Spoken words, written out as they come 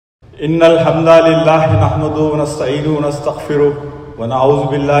इन्नल हम्दुलिल्लाहि नहमदुहु व नस्तईनुहु व नस्तगफिरुहु व नऊज़ु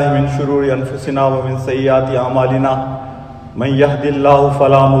बिल्लाहि मिन शुरूरि अनफुसिना व मिन सय्यिआति अमालिना मन यहदिल्लाहु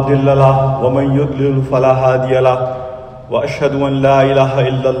फला मुदिल्ल लहु व मन युद्लिल फला हादिय लहु व अशहदु अन ला इलाहा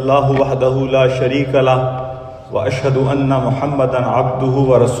इल्लल्लाहु वहदहु ला शरीका लहु व अशहदु अन्ना मुहम्मदन अब्दुहु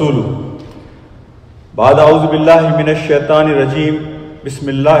व रसूलुहु। बाद औज़ु बिल्लाहि मिनश शैतानिर रजीम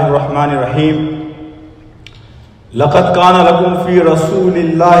बिस्मिल्लाहिर रहमानिर रहीम। लक़द कान लकुम फ़ी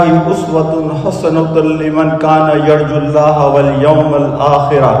रसूलिल्लाहि उस्वतुन हसनतुन लिमन कान यर्जुल्लाह वल यौमल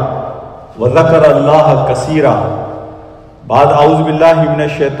आखिर व ज़करल्लाह कसीरा। बाद औज़ु बिल्लाहि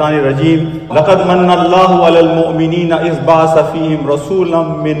मिनश शैतानिर रजीम। लक़द मन्नल्लाहु अलल मुअमिनीना इज़ बअस फ़ीहिम रसूलन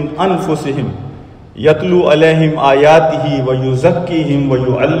मिन अनफुसिहिम यतलू अलैहिम आयातिही व युज़क्कीहिम व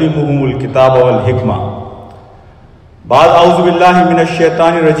युअल्लिमुहुमुल किताब वल हिकमा। बाद औज़ु बिल्लाहि मिनश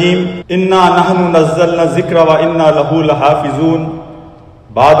शैतानिर रजीम। इन्ना नहनु नज़्ज़लना ज़िक्र व इन्ना लहू लहाफ़िज़ून।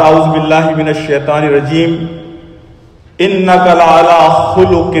 बाद औज़ु बिल्लाहि मिनश शैतानिर रजीम। इन्नका लअला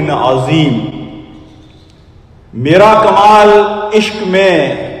खुलुक़िन अज़ीम। मेरा कमाल इश्क में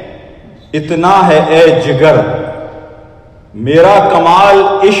इतना है ए जिगर, मेरा कमाल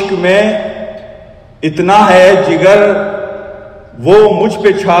इश्क में इतना है जिगर, वो मुझ पे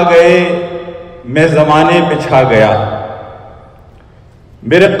छा गए मैं ज़माने पे छा गया।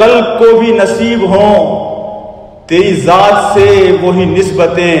 मेरे कल्ब को भी नसीब हों तेरी ज़ात से वही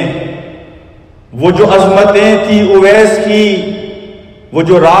निस्बतें, वो जो अज़मतें थी उवैस की, वो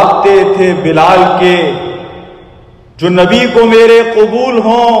जो राब्ते थे बिलाल के, जो नबी को मेरे कबूल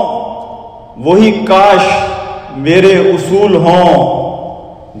हों वही काश मेरे उसूल हों,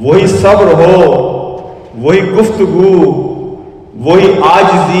 वही सब्र हो, वही गुफ्तगू, वही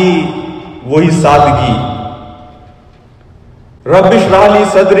आजिज़ी, वही सादगी। रब्बि इश्रह ली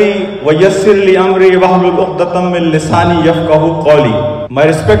सदरी व यस्सिर ली अमरी वहलुल उक़दतम मिन लिसानी यफ़क़हू क़ौली। My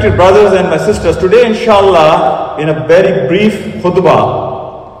respected brothers and my sisters, today inshallah in a very brief khutbah,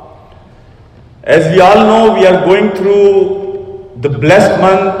 as we all know, we are going through the blessed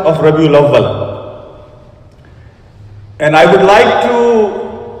month of Rabiul Awwal, and I would like to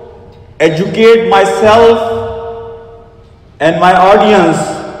educate myself and my audience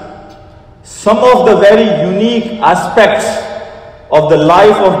some of the very unique aspects of the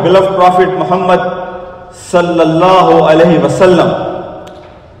life of beloved Prophet Muhammad sallallahu alaihi wasallam,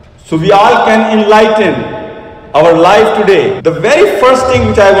 so we all can enlighten our life today. The very first thing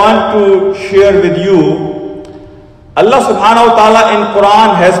which I want to share with you, Allah subhanahu wa ta'ala in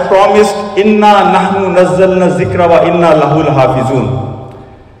Quran has promised, Inna nahnu nazzalna zikra wa inna lahu lahafizun,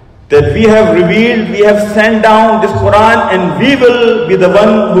 that we have revealed, we have sent down this Quran and we will be the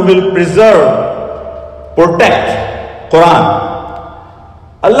one who will preserve, protect Quran.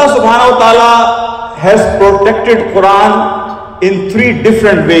 Allah subhanahu wa ta'ala has protected Quran in three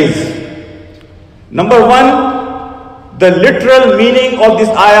different ways. Number one, the literal meaning of this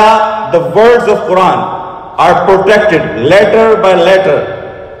ayah, the words of Quran are protected letter by letter.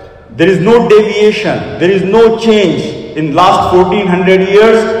 There is no deviation, there is no change in last 1400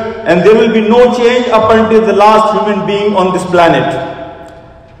 years, and there will be no change up until the last human being on this planet.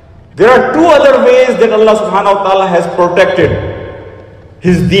 There are two other ways that Allah subhanahu wa ta'ala has protected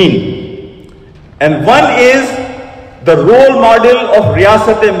His deen. And one is the role model of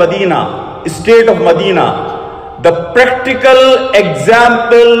Riyasat-e-Madina, state of Medina, the practical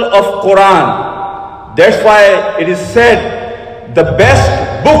example of Quran. That's why it is said the best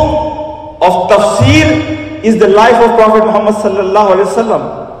book of tafsir is the life of Prophet Muhammad sallallahu alaihi wasallam,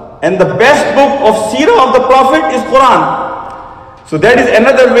 and the best book of seerah of the Prophet is Quran. So that is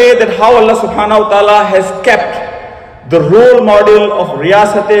another way that how Allah subhanahu wa ta'ala has kept the role model of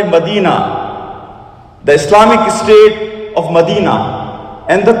Riyasat-e-Madina, the Islamic state of Medina.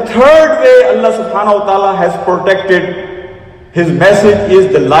 And the third way Allah subhanahu wa ta'ala has protected His message is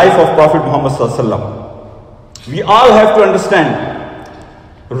the life of Prophet Muhammad sallallahu alaihi wasallam. We all have to understand,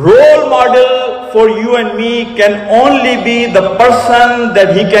 role model for you and me can only be the person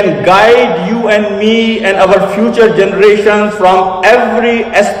that he can guide you and me and our future generations from every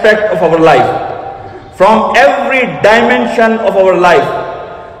aspect of our life, from every dimension of our life.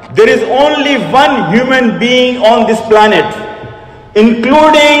 There is only one human being on this planet,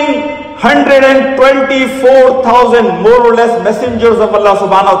 including 124,000 more or less messengers of Allah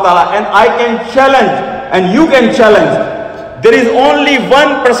subhanahu wa ta'ala, and I can challenge and you can challenge, there is only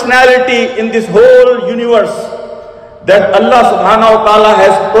one personality in this whole universe that Allah subhanahu wa ta'ala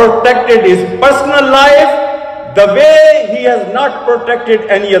has protected his personal life the way He has not protected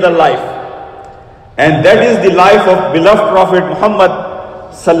any other life, and that is the life of beloved Prophet Muhammad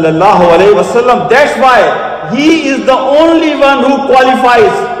sallallahu alaihi wasallam. That's why he is the only one who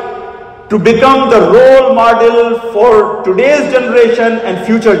qualifies to become the role model for today's generation and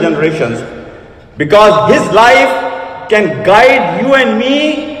future generations, because his life can guide you and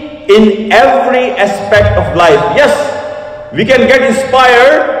me in every aspect of life. Yes, we can get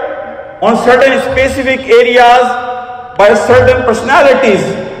inspired on certain specific areas by certain personalities,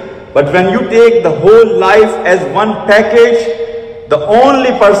 but when you take the whole life as one package, the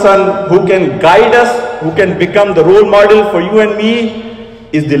only person who can guide us, who can become the role model for you and me,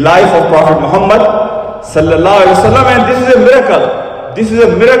 is the life of Prophet Muhammad sallallahu alaihi wasallam. And this is a miracle. This is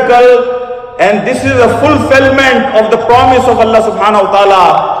a miracle, and this is a fulfillment of the promise of Allah subhanahu wa ta'ala.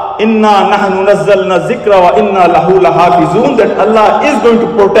 Inna nahnu nazzalna zikra wa inna lahu lahafizun, that Allah is going to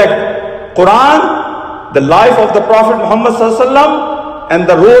protect Quran, the life of the Prophet Muhammad sallallahu alaihi wasallam, and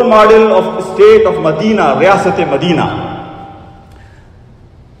the role model of the state of Medina, Riyasat-e-Medina.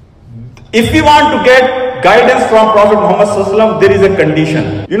 If we want to get guidance from Prophet Muhammad sallallahu alaihi wasallam, there is a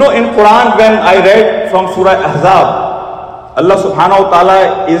condition. You know, in Quran, when I read from Surah Ahzab, Allah subhanahu wa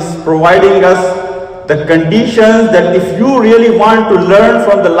ta'ala is providing us the conditions that if you really want to learn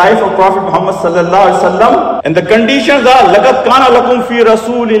from the life of Prophet Muhammad sallallahu alaihi wasallam, and the conditions are لَقَدْ كَانَ لَكُمْ فِي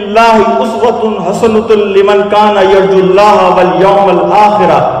رَسُولِ اللَّهِ أُسْوَةٌ حَسَنَةٌ لِمَنْ كَانَ يَرْجُو اللَّهَ وَالْيَوْمَ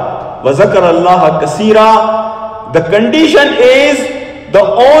الْآخِرَ وَذَكَرَ اللَّهَ كَثِيرًا. The condition is the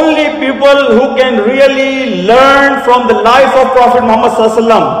only people who can really learn from the life of Prophet Muhammad sallallahu alaihi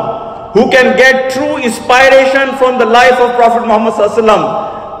wasallam, who can get true inspiration from the life of Prophet Muhammad sallallahu alaihi wasallam,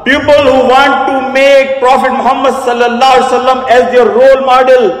 people who want to make Prophet Muhammad sallallahu alaihi wasallam as their role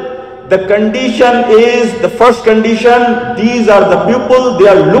model. The condition is, the first condition, these are the people, they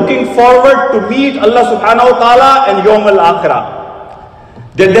are looking forward to meet Allah subhanahu wa ta'ala and Yawm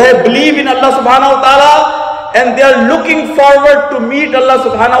al-Akhirah. That they believe in Allah subhanahu wa ta'ala, and they are looking forward to meet Allah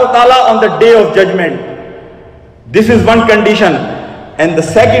subhanahu wa ta'ala on the day of judgment. This is one condition. And the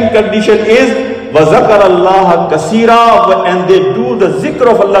second condition is وَذَكَرَ اللَّهَ كَثِيرًا, and they do the zikr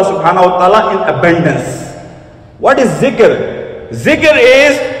of Allah subhanahu wa ta'ala in abundance. What is zikr? Zikr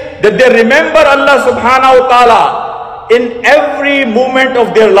is that they remember Allah subhanahu wa ta'ala in every moment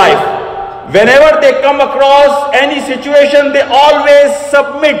of their life. Whenever they come across any situation, they always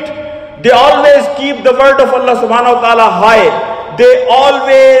submit. They always keep the word of Allah subhanahu wa ta'ala high. They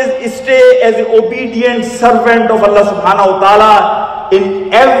always stay as an obedient servant of Allah subhanahu wa ta'ala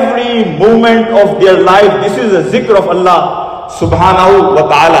in every moment of their life. This is a zikr of Allah subhanahu wa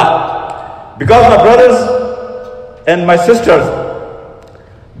ta'ala. Because my brothers and my sisters,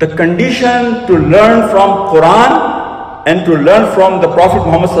 the condition to learn from Quran and to learn from the Prophet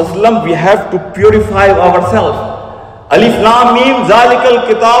Muhammad sallallahu alaihi wasallam, we have to purify ourselves. Alif Lam Mim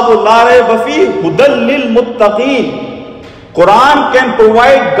Zalikal Kitabu La Rayba Fihi Hudan lil Muttaqin. Quran can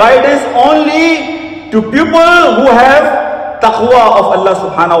provide guidance only to people who have taqwa of Allah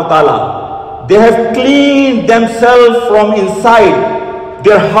subhanahu wa ta'ala. They have cleaned themselves from inside.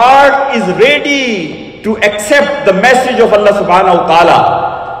 Their heart is ready to accept the message of Allah subhanahu wa ta'ala.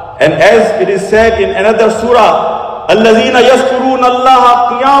 And as it is said in another surah, الَّذِينَ يَذْكُرُونَ اللَّهَ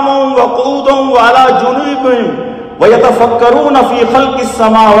قِيَامًا وَقُعُودًا وَعَلَى جُنُوبِهِمْ وَيَتَفَكَّرُونَ فِي خَلْقِ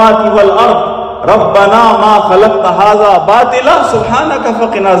السَّمَاوَاتِ وَالْأَرْضِ رَبَّنَا مَا خَلَقْتَ هَذَا بَاطِلًا سُبْحَانَكَ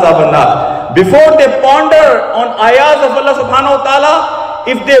فَقِنَا عَذَابَ النَّارِ. Before they ponder on ayahs of Allah subhanahu wa ta'ala,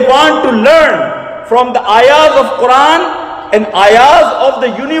 if they want to learn from the ayahs of Quran and ayahs of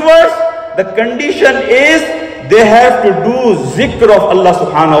the universe, the condition is they have to do zikr of Allah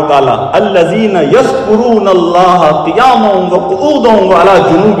subhanahu wa ta'ala. الَّذِينَ يَذْكُرُونَ اللَّهَ قِيَامًا وَقُعُودًا وَعَلَى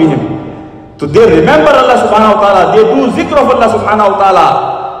جُنُوبِهِمْ. So they remember Allah subhanahu wa ta'ala, they do zikr of Allah subhanahu wa ta'ala,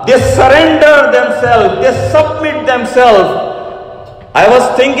 they surrender themselves, they submit themselves. I was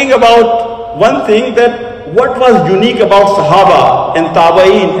thinking about one thing, that what was unique about Sahaba and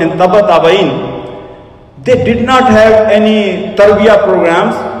Tabaeen and Taba Tabaeen. They did not have any tarbiyah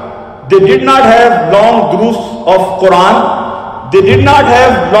programs, they did not have long durus of Quran, they did not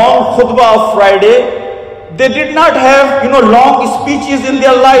have long khutbah of Friday, they did not have long speeches in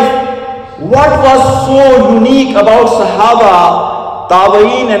their life. What was so unique about Sahaba,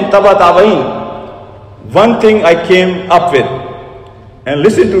 Tabaeen and Taba Tabaeen? One thing I came up with, and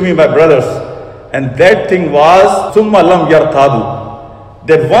listen to me my brothers, and that thing was ثُمَّ لَمْ يَرْتَابُوا.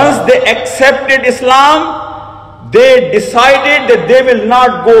 That once they accepted Islam, they decided that they will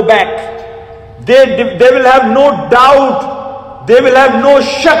not go back. They will have no doubt, they will have no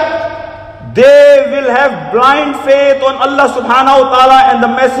shak. They will have blind faith on Allah subhanahu wa ta'ala and the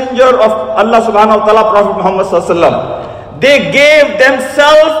messenger of Allah subhanahu wa ta'ala, Prophet Muhammad sallallahu alaihi wasallam. They gave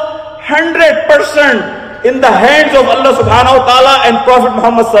themselves 100% in the hands of Allah subhanahu wa ta'ala and Prophet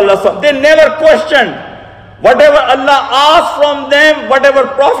Muhammad sallallahu alaihi wasallam. They never questioned Whatever Allah asked from them, whatever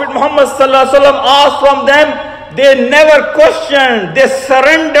Prophet Muhammad asked from them, they never questioned, they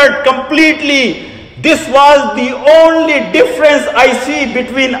surrendered completely. This was the only difference I see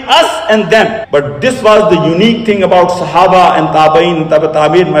between us and them. But this was the unique thing about Sahaba and Tabi'in,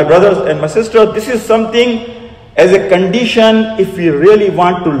 Tabi'in, my brothers and my sisters. This is something as a condition if we really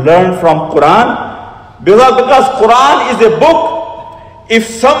want to learn from Quran. Because Quran is a book. If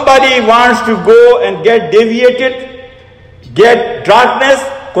somebody wants to go and get deviated, get darkness,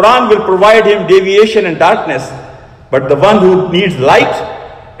 Quran will provide him deviation and darkness. But the one who needs light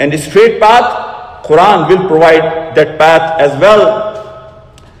and a straight path, Quran will provide that path as well.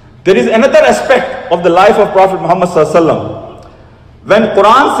 There is another aspect of the life of Prophet Muhammad sallallahu alaihi wasallam. When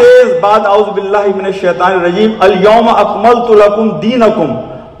Quran says, "Ba'd a'udhu billahi minash shaitanir rajim, al-yawma akmaltu lakum dinakum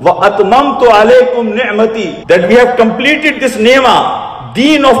wa atmamtu alaykum ni'mati," that we have completed this ni'mah,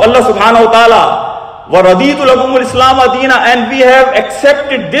 deen of Allah subhanahu wa ta'ala, wa raditu lakum al-islam deena, and we have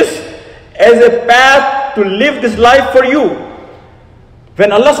accepted this as a path to live this life for you.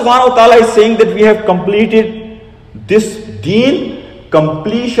 When Allah subhanahu wa ta'ala is saying that we have completed this deen,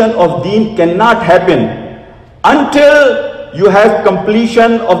 completion of deen cannot happen until you have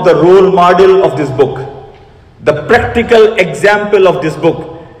completion of the role model of this book, the practical example of this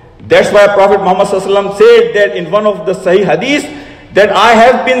book. That's why Prophet Muhammad said that in one of the Sahih Hadith, that I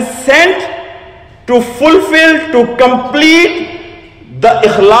have been sent to fulfill, to complete the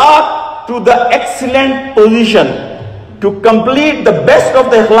ikhlaq to the excellent position, to complete the best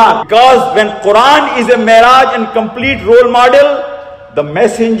of the ikhlaq. Because when Quran is a miraj and complete role model, the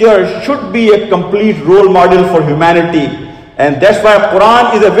messenger should be a complete role model for humanity. And that's why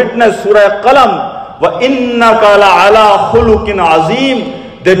Quran is a witness, Surah Qalam, wa innaka la'ala khuluqin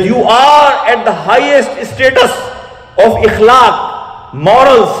azim, that you are at the highest status of ikhlaq,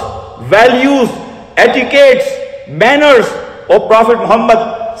 morals, values, etiquettes, manners of Prophet Muhammad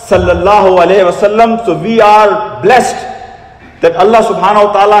sallallahu alaihi wasallam. So we are blessed that Allah subhanahu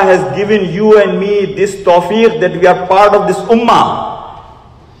wa ta'ala has given you and me this tawfiq, that we are part of this ummah.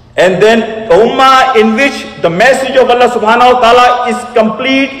 And then the ummah in which the message of Allah subhanahu wa ta'ala is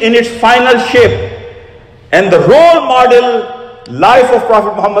complete in its final shape. And the role model life of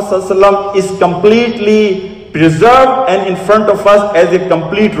Prophet Muhammad sallallahu alaihi wasallam is completely preserved and in front of us as a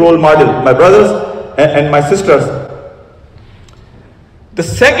complete role model, my brothers and my sisters. The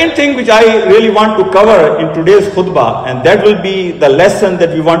second thing which I really want to cover in today's khutbah, and that will be the lesson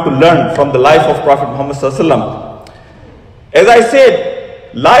that we want to learn from the life of Prophet Muhammad sallallahu alaihi wasallam. As I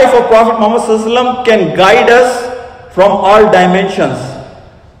said, life of Prophet Muhammad sallallahu alaihi wasallam can guide us from all dimensions,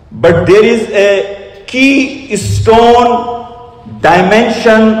 but there is a keystone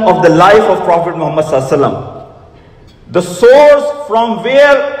dimension of the life of Prophet Muhammad sallallahu alaihi wasallam, the source from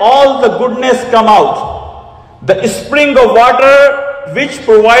where all the goodness come out, the spring of water which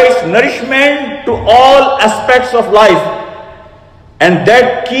provides nourishment to all aspects of life. And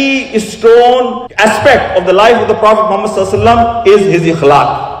that keystone aspect of the life of the Prophet Muhammad sallallahu alaihi wasallam is his ikhlaq.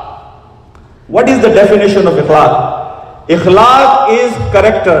 What is the definition of ikhlaq? Ikhlaq is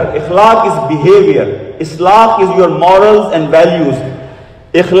character, ikhlaq is behavior, ikhlaq is your morals and values.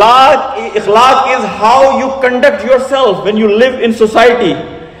 Ikhlaq is how you conduct yourself when you live in society.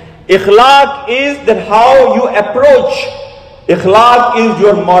 Ikhlaq is that how you approach. Ikhlaq is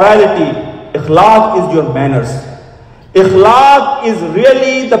your morality. Ikhlaq is your manners. Ikhlaq is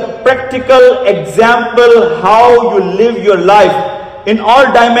really the practical example how you live your life in all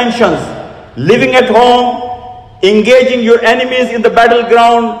dimensions. Living at home, engaging your enemies in the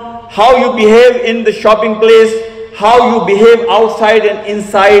battleground, how you behave in the shopping place, how you behave outside and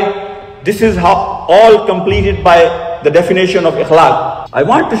inside. This is how all completed by the definition of ikhlaq. I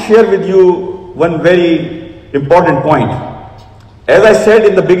want to share with you one very important point. As I said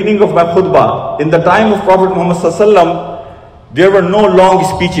in the beginning of my khutbah, in the time of Prophet Muhammad sallallahu alaihi wasallam, there were no long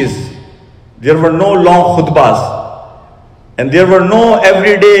speeches, there were no long khutbahs, and there were no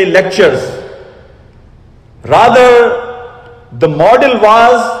everyday lectures. Rather, the model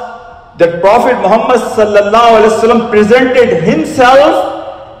was that Prophet Muhammad sallallahu alaihi wasallam presented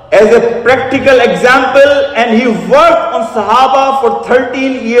himself as a practical example, and he worked on Sahaba for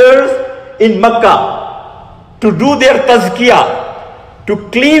 13 years in Makkah to do their tazkiyah, to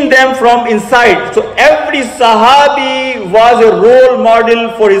clean them from inside. So every Sahabi was a role model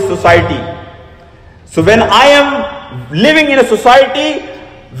for his society. So when I am living in a society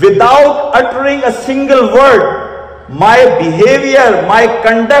without uttering a single word, my behavior, my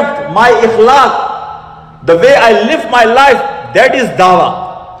conduct, my ikhlaq, the way I live my life, that is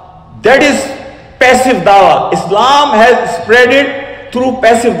dawah. That is passive dawah. Islam has spread it through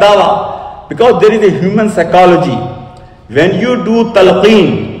passive dawah. because there is a human psychology. When you do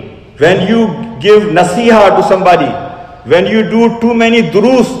talqeen, when you give nasiha to somebody, when you do too many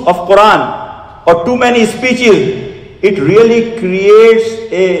durus of Quran or too many speeches, it really creates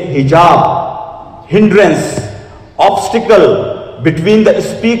a hijab, hindrance, obstacle between the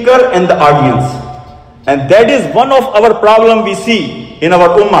speaker and the audience. And that is one of our problem we see in our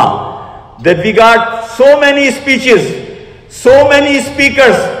ummah, that we got so many speeches, so many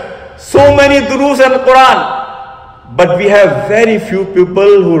speakers, so many durus and Quran, but we have very few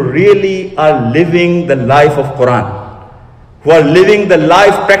people who really are living the life of Quran, who are living the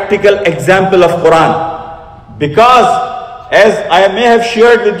life practical example of Quran. Because as I may have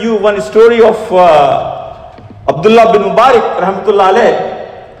shared with you one story of Abdullah bin Mubarak rahmatullah alayh,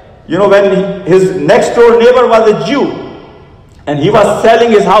 you know, when his next door neighbor was a Jew and he was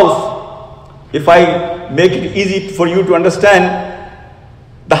selling his house. If I make it easy for you to understand,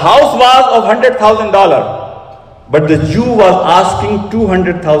 the house was of $100,000, but the Jew was asking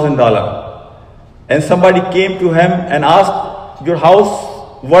 $200,000. And somebody came to him and asked, your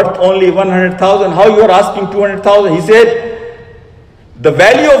house worth only 100,000, how you are asking 200,000? He said, the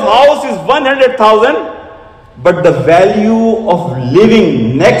value of house is 100,000, but the value of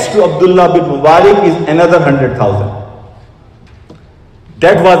living next to Abdullah bin Mubarak is another 100,000.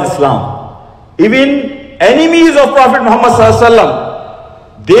 That was Islam. Even enemies of Prophet Muhammad sallallahu alaihi wasallam,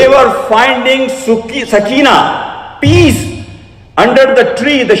 they were finding sakina, peace, under the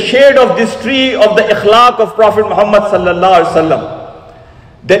tree, the shade of this tree of the ikhlaq of Prophet Muhammad sallallahu alaihi wasallam.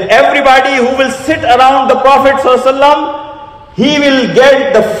 That everybody who will sit around the Prophet ﷺ, he will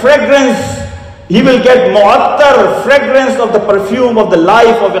get the fragrance, he will get mu'attar, fragrance of the perfume of the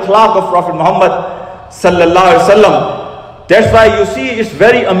life of ikhlaq of Prophet Muhammad ﷺ. That's why you see it's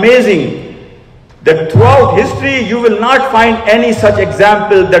very amazing that throughout history you will not find any such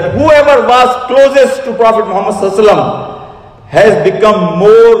example that whoever was closest to Prophet Muhammad ﷺ has become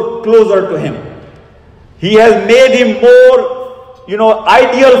more closer to him. He has made him more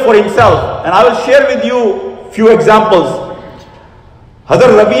ideal for himself. And I will share with you few examples.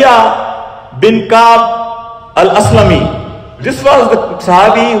 Hazrat Rabi'a bin Ka'b al-Aslami. This was the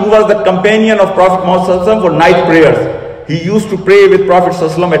Sahabi who was the companion of Prophet Muhammad for night prayers. He used to pray with Prophet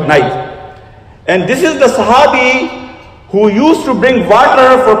at night. And this is the Sahabi who used to bring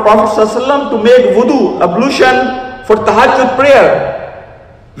water for Prophet to make wudu, ablution for tahajjud prayer.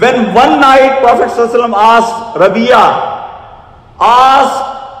 When one night Prophet asked Rabi'a,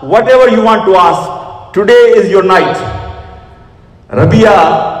 ask whatever you want to ask. Today is your night. Rabi'a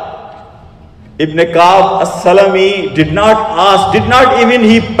ibn Ka'b as-Salami did not ask, did not even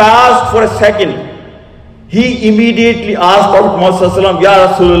he passed for a second. He immediately asked Prophet Muhammad, Ya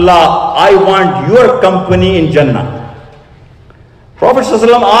Rasulullah, I want your company in Jannah. Prophet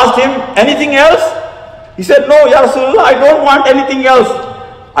asked him, anything else? He said, no, Ya Rasulullah, I don't want anything else.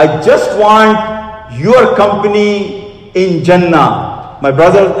 I just want your company in Jannah. My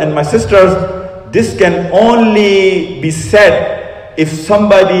brothers and my sisters, this can only be said if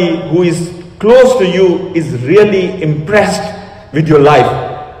somebody who is close to you is really impressed with your life.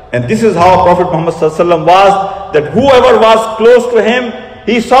 And this is how Prophet Muhammad was, that whoever was close to him,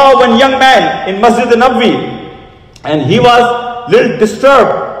 he saw one young man in Masjid al-Nabawi and he was little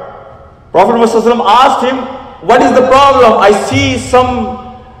disturbed. Prophet Muhammad asked him, what is the problem? I see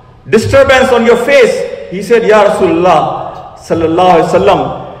some disturbance on your face. He said, Ya Rasulullah sallallahu alaihi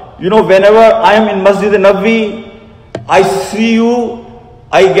wasallam, whenever I am in Masjid al-Nabawi, I see you,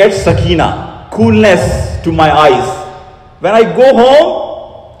 I get sakina, coolness to my eyes. When I go home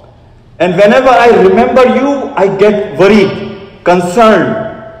and whenever I remember you, I get worried, concerned.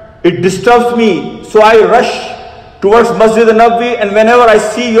 It disturbs me. So I rush towards Masjid al-Nabawi, and whenever I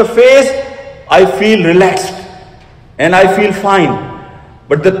see your face, I feel relaxed and I feel fine.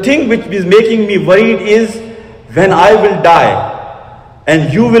 But the thing which is making me worried is when I will die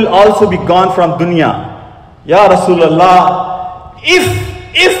and you will also be gone from dunya. Ya Rasulullah,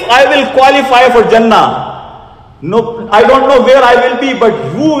 if I will qualify for Jannah, no, I don't know where I will be, but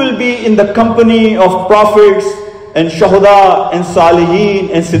you will be in the company of prophets and shuhada and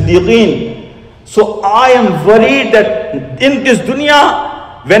salihin and siddiqeen. So I am worried that in this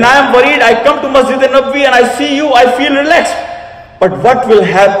dunya, when I am worried, I come to Masjid al-Nabawi and I see you, I feel relaxed. But what will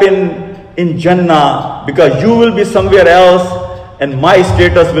happen in Jannah? Because you will be somewhere else and my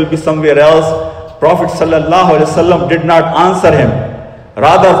status will be somewhere else. Prophet ﷺ did not answer him.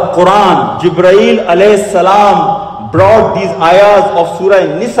 Rather, Quran, Jibreel alayhi salam brought these ayahs of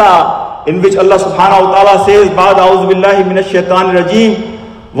Surah Nisa, in which Allah subhanahu wa ta'ala says, Ba'd a'udhu billahi minash shaitanir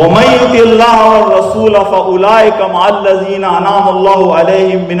rajeem, وَمَن يُطِعِ اللَّهَ وَالرَّسُولَ فَأُولَٰئِكَ مَعَ الَّذِينَ أَنْعَمَ اللَّهُ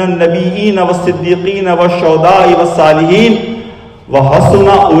عَلَيْهِم مِّنَ النَّبِيِّينَ وَالصِّدِّيقِينَ وَالشُّهَدَاءِ وَالصَّالِحِينَ وَحَسُنَ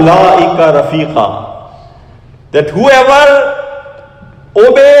أُولَٰئِكَ رَفِيقًا. That whoever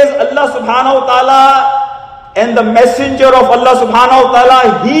obeys Allah subhanahu wa ta'ala and the messenger of Allah subhanahu wa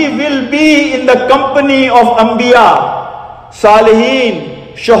ta'ala, he will be in the company of Anbiya,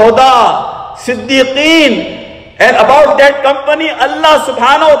 Salihin, Shuhada, Siddiqeen. And about that company, Allah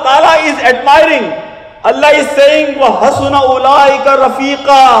subhanahu wa ta'ala is admiring. Allah is saying, وَحَسُنَ أُولَٰئِكَ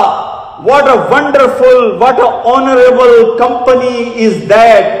رَفِيقًا. What a wonderful, what a honorable company is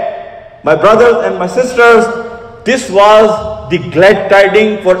that. My brothers and my sisters, this was the glad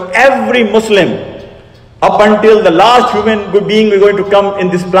tidings for every Muslim up until the last human being we're going to come in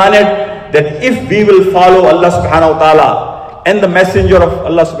this planet, that if we will follow Allah subhanahu wa ta'ala and the messenger of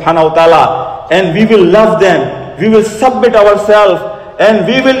Allah subhanahu wa ta'ala, and we will love them, we will submit ourselves, and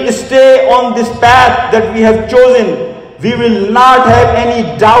we will stay on this path that we have chosen, we will not have any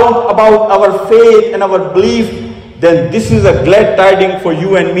doubt about our faith and our belief, then this is a glad tidings for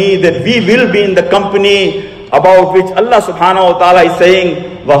you and me, that we will be in the company about which Allah subhanahu wa ta'ala is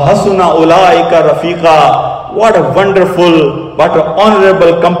saying, وَحَسُنَ أُولَٰئِكَ رَفِيقًا. What a wonderful, what an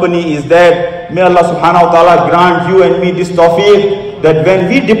honorable company is that. May Allah subhanahu wa ta'ala grant you and me this tawfiq, that when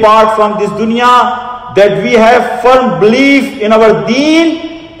we depart from this dunya, that we have firm belief in our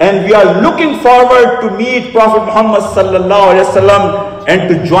deen, and we are looking forward to meet Prophet Muhammad sallallahu alaihi wasallam and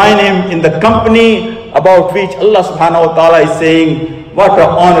to join him in the company about which Allah subhanahu wa ta'ala is saying, what an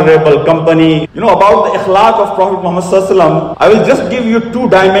honorable company. You know, about the ikhlaq of Prophet Muhammad sallallahu alaihi wasallam, I will just give you two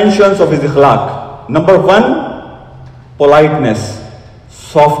dimensions of his ikhlaq. Number one, politeness,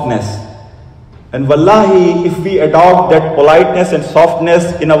 softness. And wallahi, if we adopt that politeness and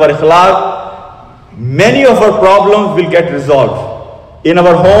softness in our ikhlaq, many of our problems will get resolved. In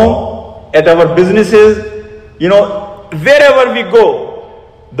our home, at our businesses, you know, wherever we go,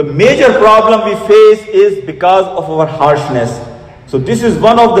 the major problem we face is because of our harshness. So this is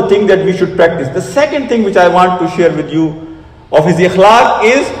one of the things that we should practice. The second thing which I want to share with you of his ikhlaq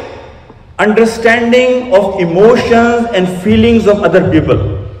is understanding of emotions and feelings of other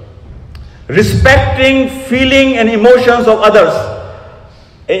people. Respecting feeling and emotions of others.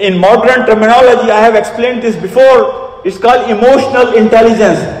 In modern terminology, I have explained this before, it's called emotional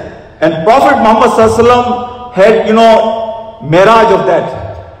intelligence. And Prophet Muhammad ﷺ had, you know, mirage of that.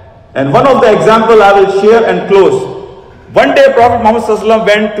 And one of the examples I will share and close. One day Prophet Muhammad ﷺ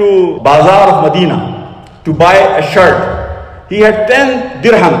went to Bazaar of Medina to buy a shirt. He had 10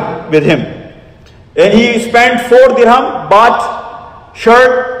 dirham with him. And he spent 4 dirham, bought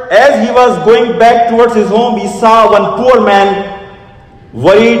shirt. As he was going back towards his home, he saw one poor man,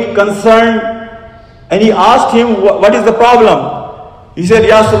 worried, concerned, and he asked him, what is the problem? He said,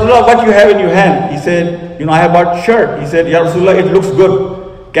 Ya Rasulullah, what you have in your hand? He said, you know, I have bought shirt. He said, Ya Rasulullah, it looks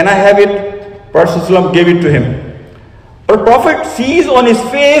good. Can I have it? Prophet ﷺ gave it to him. But Prophet sees on his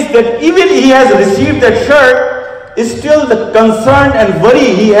face that even he has received that shirt, still the concern and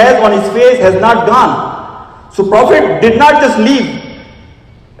worry he has on his face has not gone. So Prophet did not just leave,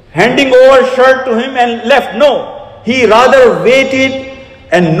 handing over shirt to him and left. No, he rather waited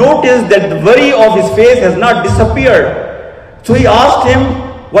and noticed that the worry of his face has not disappeared. So he asked him,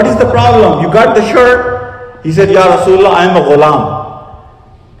 what is the problem? You got the shirt? He said, Ya Rasulullah, I am a ghulam.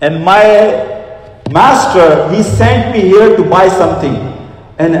 And my master, he sent me here to buy something.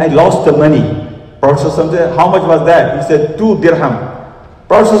 And I lost the money. Prophet ﷺ said, how much was that? He said, 2 dirham.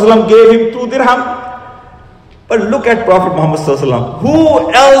 Prophet ﷺ gave him 2 dirham. But look at Prophet Muhammad ﷺ.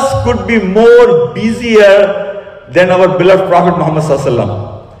 Who else could be more busier than our beloved Prophet Muhammad ﷺ?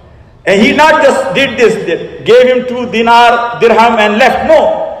 And he not just did this, gave him 2 dirham and left.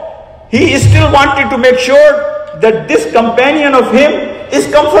 No, he still wanted to make sure that this companion of him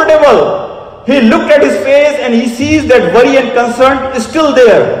is comfortable. He looked at his face and he sees that worry and concern is still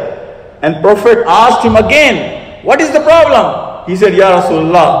there. And Prophet asked him again, what is the problem? He said, Ya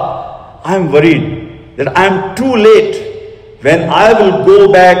Rasulullah, I am worried that I am too late. When I will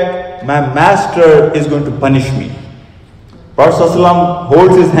go back, my master is going to punish me. Prophet ﷺ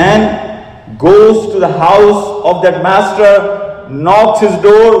holds his hand, goes to the house of that master, knocks his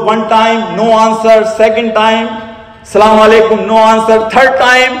door 1 time, no answer. 2nd time, Salaam alaikum, no answer. 3rd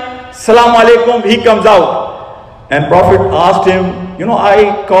time, Salaam alaikum, he comes out. And Prophet asked him, you know,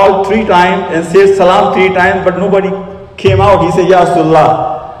 I called 3 times and said Salam 3 times, but nobody came out. He said, Ya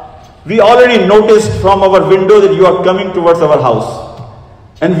Rasulullah, we already noticed from our window that you are coming towards our house.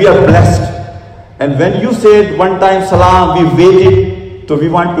 And we are blessed. And when you said 1 time Salam, we waited, so we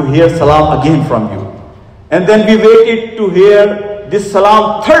want to hear Salam again from you. And then we waited to hear this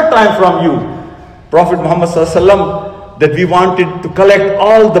salam third time from you, Prophet Muhammad ﷺ, that we wanted to collect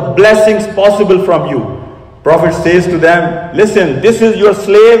all the blessings possible from you. Prophet says to them, listen, this is your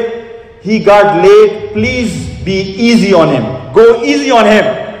slave. He got late. Please be easy on him. Go easy on him.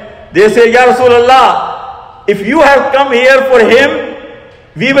 They say, Ya Rasulullah, if you have come here for him,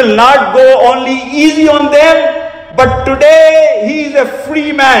 we will not go only easy on them, but today he is a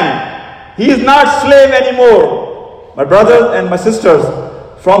free man. He is not slave anymore. My brothers and my sisters,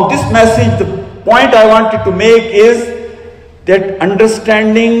 from this message, the point I wanted to make is that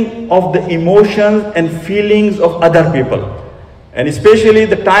understanding of the emotions and feelings of other people. And especially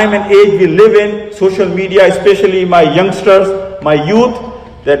the time and age we live in, social media, especially my youngsters, my youth,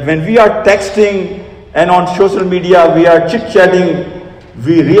 that when we are texting and on social media, we are chit-chatting,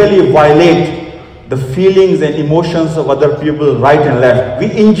 we really violate the feelings and emotions of other people right and left.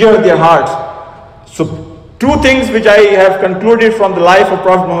 We injure their hearts. So two things which I have concluded from the life of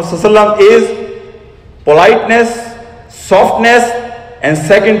Prophet Muhammad ﷺ is politeness, softness, and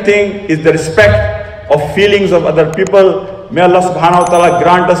second thing is the respect of feelings of other people. May Allah subhanahu wa ta'ala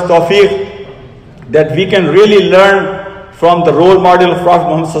grant us tawfiq that we can really learn from the role model of Prophet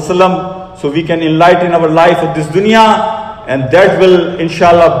Muhammad ﷺ, so we can enlighten our life of this dunya, and that will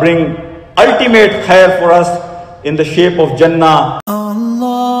inshallah bring ultimate khair for us in the shape of Jannah. Allah.